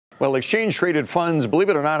Well, exchange-traded funds, believe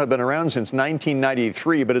it or not, have been around since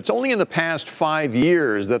 1993, but it's only in the past 5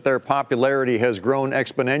 years that their popularity has grown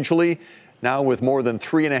exponentially, now with more than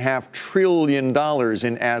 $3.5 trillion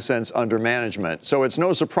in assets under management. So it's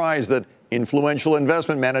no surprise that influential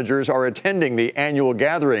investment managers are attending the annual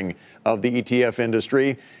gathering of the ETF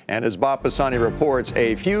industry. And as Bob Pisani reports,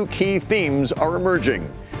 a few key themes are emerging.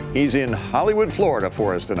 He's in Hollywood, Florida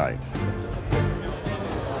for us tonight.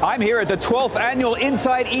 I'm here at the 12th annual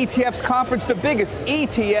Inside ETFs conference, the biggest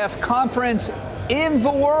ETF conference in the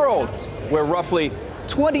world, where roughly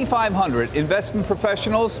 2,500 investment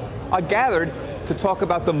professionals are gathered to talk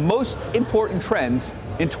about the most important trends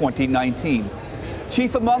in 2019.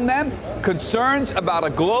 Chief among them, concerns about a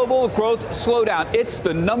global growth slowdown. It's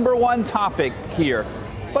the #1 topic here.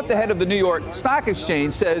 But the head of the New York Stock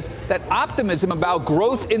Exchange says that optimism about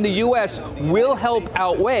growth in the U.S. will help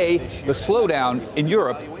outweigh the slowdown in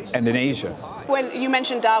Europe and in Asia. When you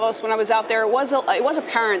mentioned Davos, when I was out there, it was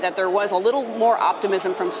apparent that there was a little more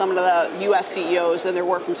optimism from some of the U.S. CEOs than there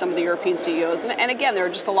were from some of the European CEOs. And again, there are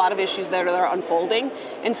just a lot of issues that are unfolding.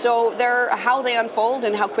 And so how they unfold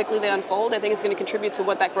and how quickly they unfold, I think, is going to contribute to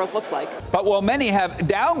what that growth looks like. But while many have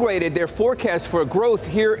downgraded their forecast for growth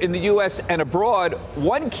here in the U.S. and abroad,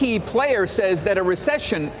 one key player says that a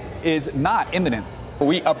recession is not imminent.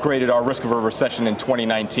 We upgraded our risk of a recession in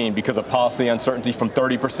 2019 because of policy uncertainty from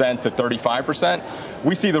 30% to 35%.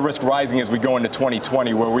 We see the risk rising as we go into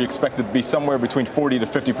 2020, where we expect it to be somewhere between 40 to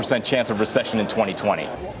 50% chance of recession in 2020.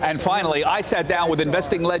 And finally, I sat down with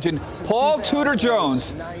investing legend Paul Tudor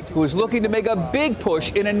Jones, who is looking to make a big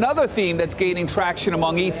push in another theme that's gaining traction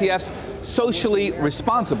among ETFs, socially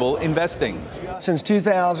responsible investing. Since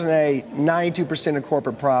 2008, 92% of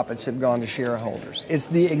corporate profits have gone to shareholders. It's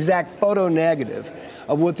the exact photo negative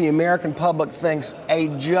of what the American public thinks a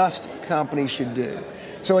just company should do.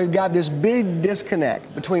 So we've got this big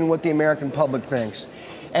disconnect between what the American public thinks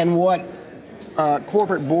and what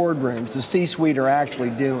corporate boardrooms, the C-suite, are actually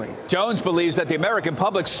doing. Jones believes that the American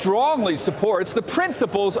public strongly supports the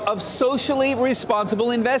principles of socially responsible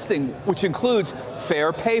investing, which includes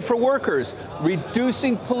fair pay for workers,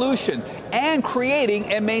 reducing pollution, and creating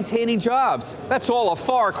and maintaining jobs. That's all a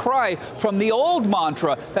far cry from the old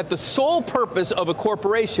mantra that the sole purpose of a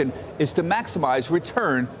corporation is to maximize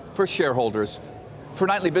return for shareholders. For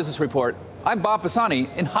Nightly Business Report, I'm Bob Pisani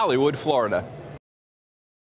in Hollywood, Florida.